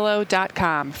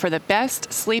MyPillow.com. For the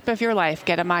best sleep of your life,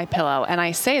 get a MyPillow. And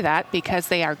I say that because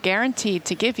they are guaranteed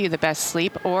to give you the best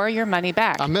sleep or your money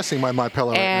back. I'm missing my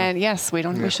MyPillow and right now. Yes, we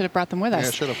should have brought them with us.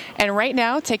 Yeah, should have. And right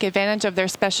now, take advantage of their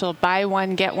special buy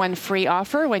one, get one free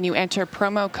offer when you enter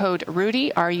promo code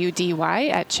Rudy, R-U-D-Y,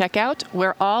 at checkout.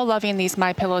 We're all loving these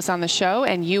MyPillows on the show,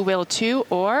 and you will too,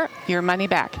 or your money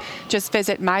back. Just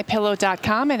visit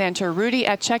MyPillow.com and enter Rudy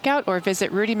at checkout, or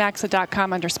visit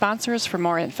RudyMaxa.com under sponsors for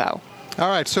more info. All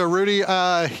right, so Rudy,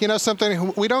 you know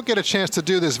something? We don't get a chance to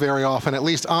do this very often, at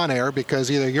least on air, because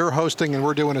either you're hosting and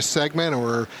we're doing a segment,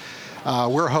 or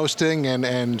we're hosting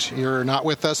and you're not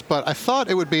with us. But I thought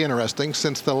it would be interesting,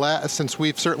 since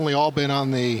we've certainly all been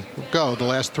on the go the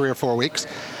last 3 or 4 weeks,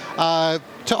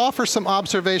 to offer some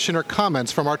observation or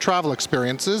comments from our travel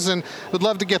experiences, and would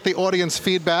love to get the audience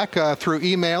feedback through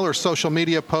email or social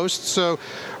media posts. So,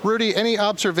 Rudy, any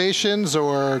observations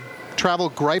or travel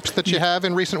gripes that you have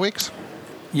in recent weeks?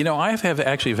 I have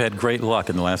actually had great luck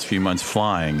in the last few months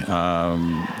flying,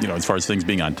 as far as things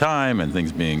being on time and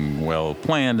things being well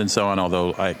planned and so on,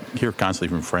 although I hear constantly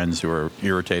from friends who are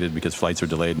irritated because flights are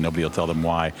delayed and nobody will tell them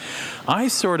why.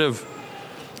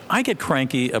 I get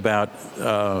cranky about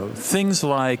things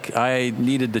like I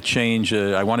wanted to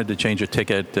change a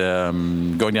ticket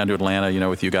going down to Atlanta,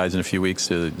 with you guys in a few weeks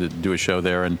to do a show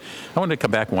there, and I wanted to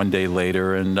come back one day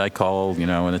later, and I call,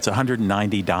 and it's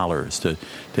 $190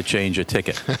 to change a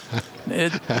ticket.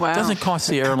 It doesn't cost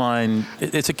the airline.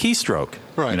 It's a keystroke,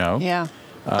 right? Yeah.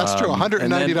 That's true.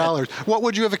 $190. What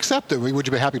would you have accepted? Would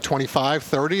you be happy 25,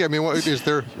 30? I mean, what is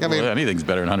there? Anything's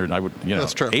better than 100. I would,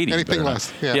 that's true. 80. Anything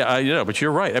less. Yeah, but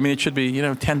you're right. I mean, it should be,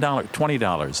 $10,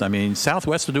 $20. I mean,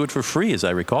 Southwest will do it for free, as I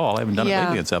recall. I haven't done it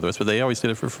lately in Southwest, but they always did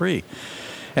it for free.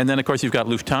 And then, of course, you've got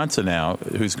Lufthansa now,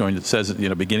 who's says,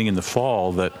 beginning in the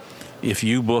fall that if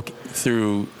you book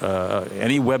through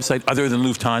any website other than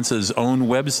Lufthansa's own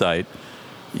website,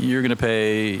 you're going to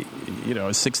pay, a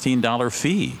 $16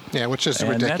 fee. Yeah, which is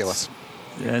ridiculous.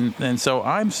 And so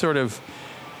I'm sort of,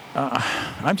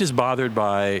 I'm just bothered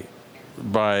by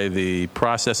the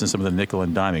process and some of the nickel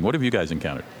and diming. What have you guys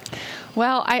encountered?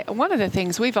 Well, one of the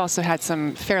things, we've also had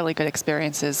some fairly good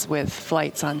experiences with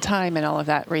flights on time and all of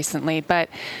that recently, but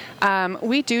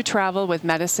we do travel with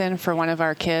medicine for one of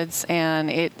our kids, and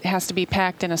it has to be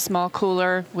packed in a small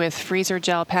cooler with freezer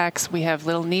gel packs. We have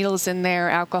little needles in there,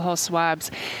 alcohol swabs,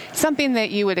 something that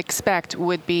you would expect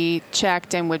would be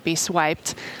checked and would be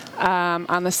swiped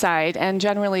on the side, and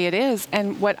generally it is.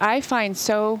 And what I find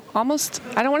so almost,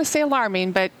 I don't want to say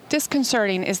alarming, but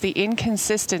disconcerting is the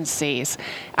inconsistencies.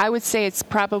 I would say it's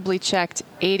probably checked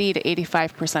 80 to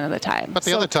 85% of the time. But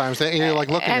the other times, you're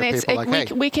looking at people hey.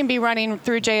 We can be running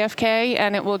through JFK,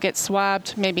 and it will get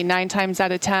swabbed maybe 9 times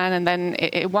out of 10, and then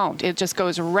it won't. It just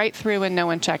goes right through, and no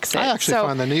one checks it. I actually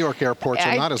find the New York airports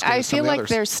are not as good as some of the others. I feel like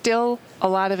there's still a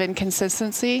lot of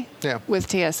inconsistency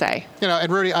with TSA.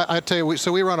 And Rudy, I tell you,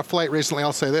 so we were on a flight recently,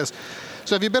 I'll say this.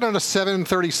 So have you been on a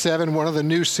 737, one of the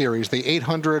new series, the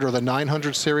 800 or the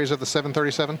 900 series of the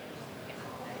 737?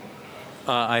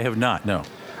 I have not, no.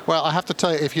 Well, I have to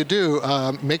tell you, if you do,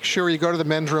 make sure you go to the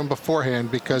men's room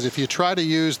beforehand, because if you try to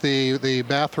use the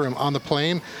bathroom on the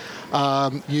plane,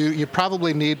 you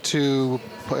probably need to,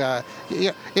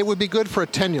 it would be good for a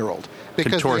 10-year-old.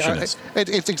 Because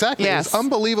it's exactly. Yes. It's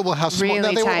unbelievable how small. Really now,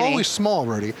 they tiny. were always small,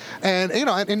 Rudy, and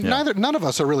none of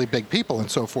us are really big people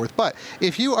and so forth. But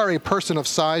if you are a person of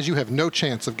size, you have no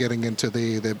chance of getting into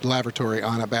the lavatory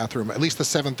on a bathroom. At least the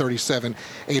 737,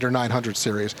 8 or 900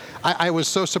 series. I was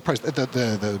so surprised.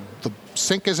 The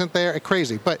sink isn't there.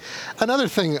 Crazy. But another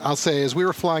thing I'll say is we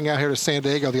were flying out here to San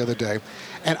Diego the other day,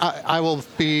 and I want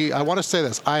to say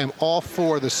this. I am all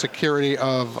for the security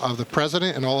of the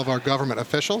president and all of our government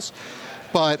officials.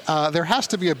 But there has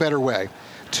to be a better way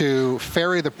to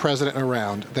ferry the president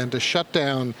around than to shut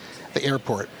down the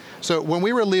airport. So when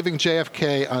we were leaving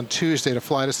JFK on Tuesday to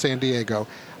fly to San Diego,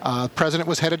 the president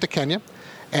was headed to Kenya,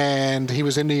 and he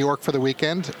was in New York for the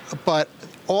weekend. But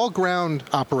all ground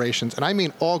operations, and I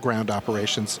mean all ground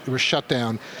operations, were shut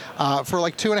down for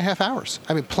like 2.5 hours.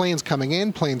 I mean, planes coming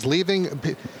in, planes leaving.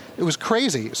 It was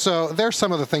crazy. So there's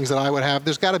some of the things that I would have.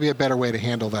 There's got to be a better way to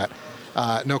handle that.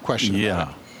 No question about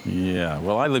it. Yeah.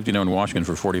 Well, I lived, in Washington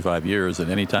for 45 years,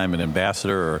 and any time an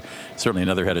ambassador or certainly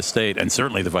another head of state, and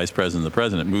certainly the vice president and the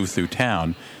president, moved through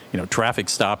town, traffic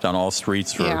stopped on all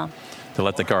streets to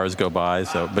let the cars go by.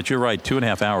 So, but you're right,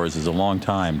 2.5 hours is a long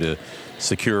time to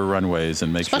secure runways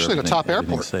and make especially sure the top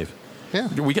airport safe. Yeah.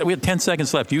 We had 10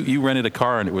 seconds left. You rented a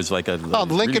car, and it was like a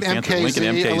Lincoln MKZ. Lincoln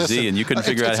MKZ, listen, and you couldn't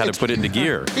figure out how to put it into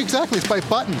gear. Exactly. It's by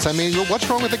buttons. I mean, what's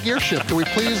wrong with the gear shift? Could we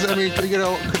please, could we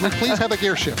please have a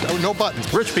gear shift? No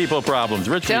buttons. Rich people problems.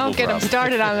 Don't get them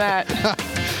started on that.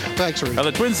 Thanks, Rudy.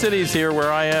 The Twin Cities here,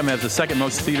 where I am, have the second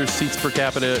most theater seats per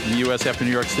capita in the U.S. after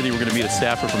New York City. We're going to meet a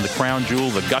staffer from the Crown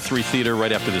Jewel, the Guthrie Theater,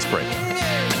 right after this break.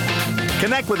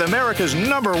 Connect with America's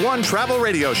 #1 travel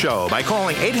radio show by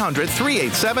calling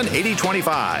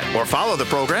 800-387-8025 or follow the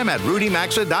program at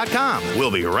rudymaxa.com. We'll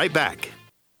be right back.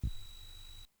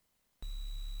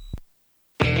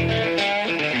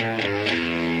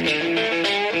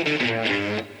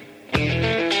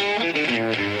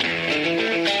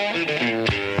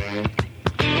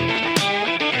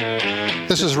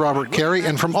 This is Robert Carey,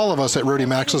 and from all of us at Rudy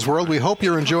Maxa's World, we hope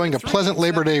you're enjoying a pleasant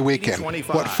Labor Day weekend.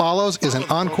 What follows is an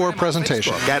encore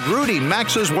presentation. At Rudy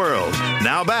Maxa's World.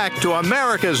 Now back to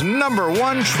America's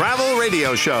 #1 travel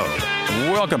radio show.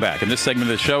 Welcome back. And this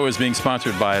segment of the show is being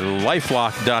sponsored by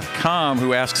LifeLock.com,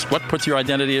 who asks, what puts your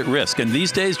identity at risk? And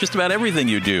these days, just about everything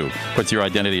you do puts your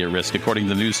identity at risk, according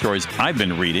to the news stories I've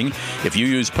been reading. If you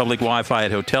use public Wi-Fi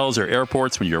at hotels or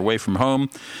airports when you're away from home,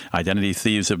 identity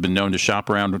thieves have been known to shop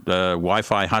around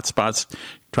Wi-Fi hotspots,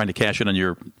 trying to cash in on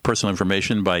your personal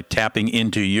information by tapping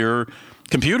into your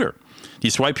computer. Do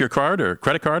you swipe your card or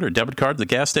credit card or debit card at the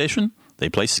gas station? They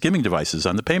place skimming devices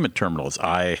on the payment terminals.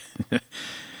 I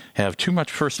have too much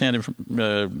first-hand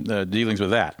dealings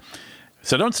with that.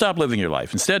 So don't stop living your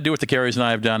life. Instead, do what the carriers and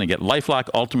I have done and get LifeLock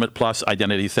Ultimate Plus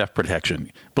Identity Theft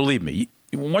Protection. Believe me,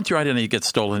 once your identity gets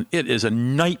stolen, it is a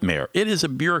nightmare. It is a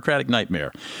bureaucratic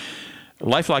nightmare.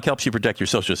 LifeLock helps you protect your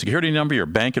Social Security number, your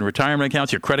bank and retirement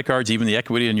accounts, your credit cards, even the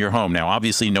equity in your home. Now,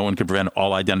 obviously, no one can prevent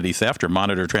all identity theft or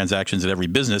monitor transactions at every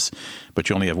business, but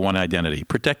you only have one identity.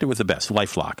 Protect it with the best,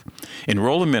 LifeLock.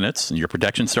 Enroll in minutes, and your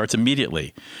protection starts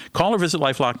immediately. Call or visit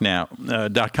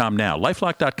LifeLock.com now.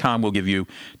 LifeLock.com will give you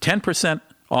 10%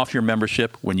 off your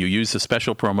membership when you use the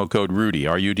special promo code Rudy,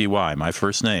 R-U-D-Y, my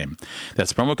first name.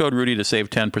 That's promo code Rudy to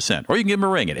save 10%. Or you can give them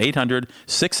a ring at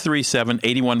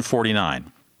 800-637-8149.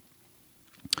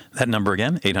 That number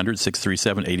again,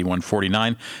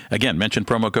 800-637-8149. Again, mention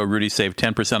promo code Rudy, save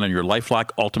 10% on your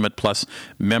LifeLock Ultimate Plus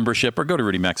membership, or go to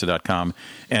rudymaxa.com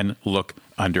and look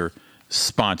under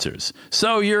sponsors.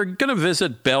 So you're going to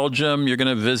visit Belgium. You're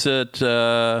going to visit,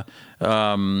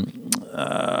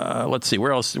 let's see,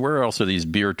 where else are these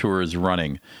beer tours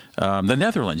running? The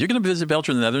Netherlands. You're going to visit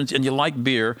Belgium and the Netherlands, and you like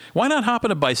beer. Why not hop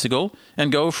on a bicycle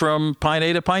and go from pint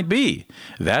A to pint B?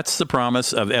 That's the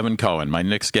promise of Evan Cohen, my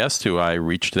next guest, who I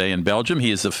reached today in Belgium. He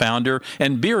is the founder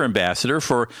and beer ambassador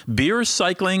for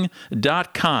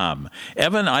beercycling.com.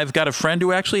 Evan, I've got a friend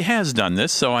who actually has done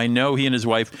this, so I know he and his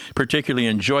wife particularly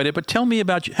enjoyed it. But tell me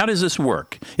about how does this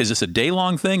work? Is this a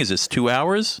day-long thing? Is this 2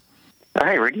 hours?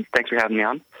 Hi, Rudy. Thanks for having me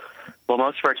on. Well,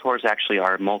 most of our tours actually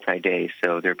are multi-day,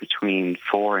 so they're between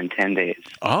 4 and 10 days.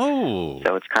 Oh.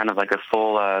 So it's kind of like a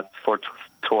full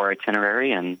tour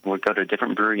itinerary, and we'll go to a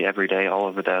different brewery every day all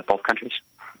over both countries.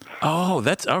 Oh,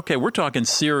 that's okay. We're talking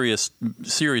serious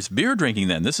beer drinking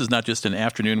then. This is not just an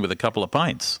afternoon with a couple of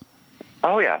pints.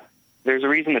 Oh, yeah. There's a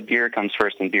reason that beer comes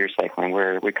first in beer cycling.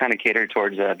 We kind of cater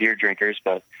towards beer drinkers,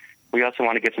 but we also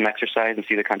want to get some exercise and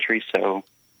see the country, so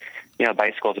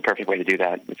bicycle is a perfect way to do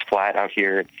that. It's flat out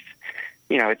here.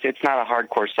 It's not a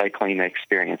hardcore cycling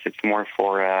experience. It's more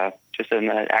for just an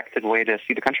active way to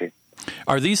see the country.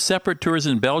 Are these separate tours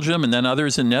in Belgium and then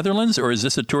others in Netherlands, or is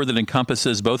this a tour that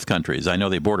encompasses both countries? I know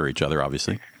they border each other,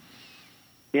 obviously.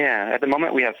 Yeah, at the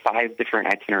moment we have 5 different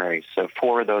itineraries. So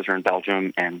 4 of those are in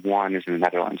Belgium and 1 is in the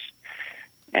Netherlands.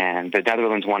 And the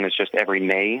Netherlands one is just every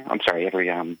May around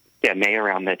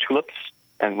the tulips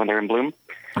and when they're in bloom.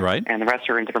 Right. And the rest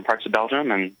are in different parts of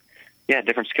Belgium, and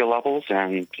different skill levels,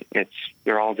 and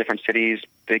they're all different cities,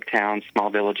 big towns, small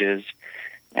villages,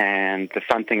 and the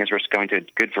fun thing is we're going to a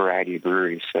good variety of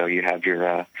breweries. So you have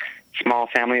your small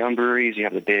family-owned breweries, you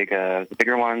have the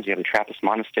bigger ones, you have the Trappist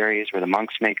monasteries where the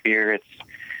monks make beer.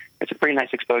 It's a pretty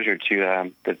nice exposure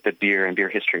to the beer and beer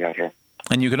history out here.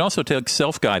 And you can also take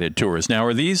self-guided tours. Now,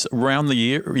 are these around the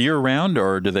year-round,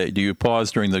 or do you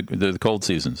pause during the cold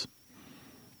seasons?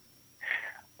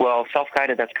 Well,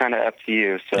 self-guided, that's kind of up to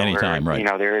you. So anytime, right.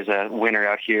 There is a winter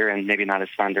out here and maybe not as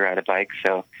fun to ride a bike.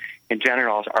 So in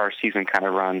general, our season kind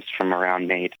of runs from around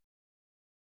May.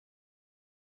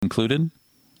 Included?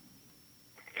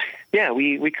 Yeah,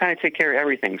 we kind of take care of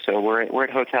everything. So we're at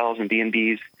hotels and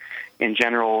B&Bs. In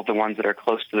general, the ones that are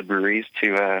close to the breweries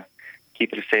to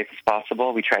keep it as safe as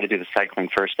possible. We try to do the cycling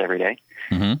first every day.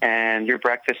 Mm-hmm. And your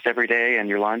breakfast every day and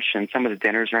your lunch and some of the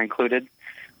dinners are included.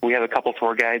 We have a couple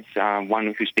tour guides,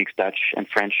 one who speaks Dutch and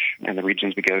French in the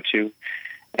regions we go to.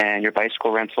 And your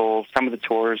bicycle rental, some of the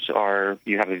tours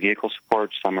you have a vehicle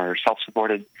support, some are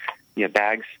self-supported, you have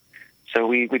bags. So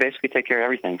we basically take care of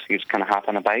everything. So you just kind of hop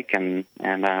on a bike and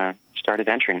start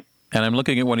adventuring. And I'm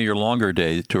looking at one of your longer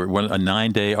day tour, a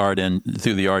 9-day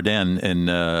through the Ardennes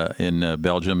in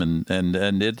Belgium, and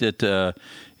it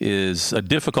is a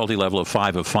difficulty level of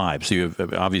 5 of 5. So you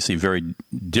have obviously very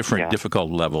different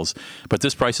difficult levels. But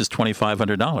this price is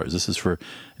 $2,500. This is for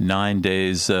 9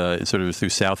 days, sort of through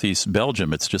southeast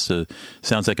Belgium. It's just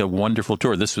sounds like a wonderful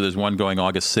tour. There's one going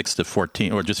August 6th to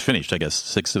 14th, or just finished, I guess,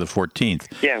 6th to the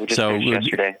 14th. Yeah, we just finished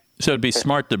yesterday. So it'd be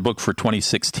smart to book for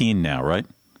 2016 now, right?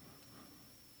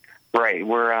 Right.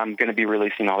 We're going to be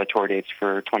releasing all the tour dates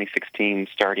for 2016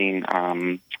 starting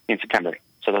in September.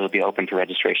 So those will be open for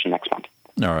registration next month.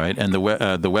 All right. And the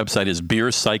website is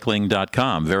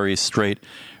beercycling.com. Very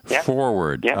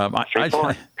straightforward.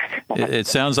 Straightforward. It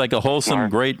sounds like a wholesome,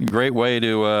 great way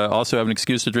to also have an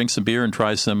excuse to drink some beer and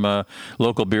try some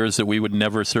local beers that we would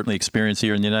never certainly experience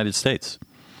here in the United States.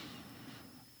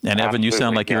 And Evan, you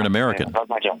sound like you're an American. I love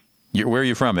my job. Where are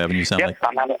you from, Evan? You sound like...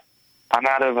 I'm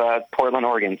out of Portland,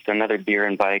 Oregon. It's another beer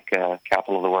and bike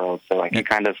capital of the world. So I can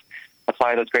kind of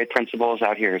apply those great principles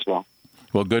out here as well.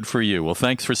 Well, good for you. Well,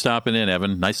 thanks for stopping in,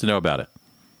 Evan. Nice to know about it.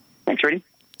 Thanks, Rudy.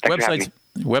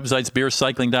 Website's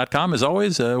beercycling.com. As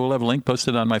always, we'll have a link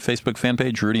posted on my Facebook fan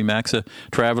page, Rudy Maxa,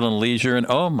 Travel and Leisure. And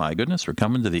oh, my goodness, we're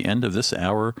coming to the end of this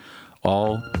hour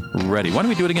already. Why don't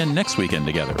we do it again next weekend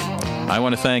together? I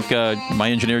want to thank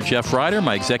my engineer, Jeff Ryder.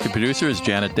 My executive producer is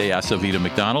Janet De Acevita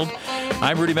McDonald.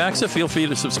 I'm Rudy Maxa. Feel free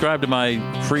to subscribe to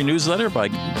my free newsletter by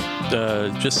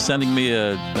just sending me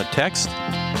a text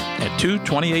at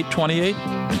 22828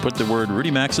 and put the word Rudy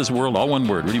Maxa's World, all one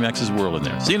word, Rudy Maxa's World in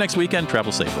there. See you next weekend.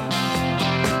 Travel safely.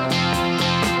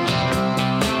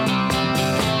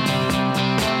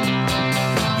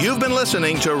 You've been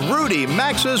listening to Rudy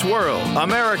Maxa's World,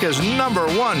 America's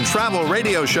 #1 travel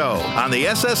radio show on the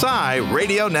SSI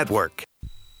Radio Network.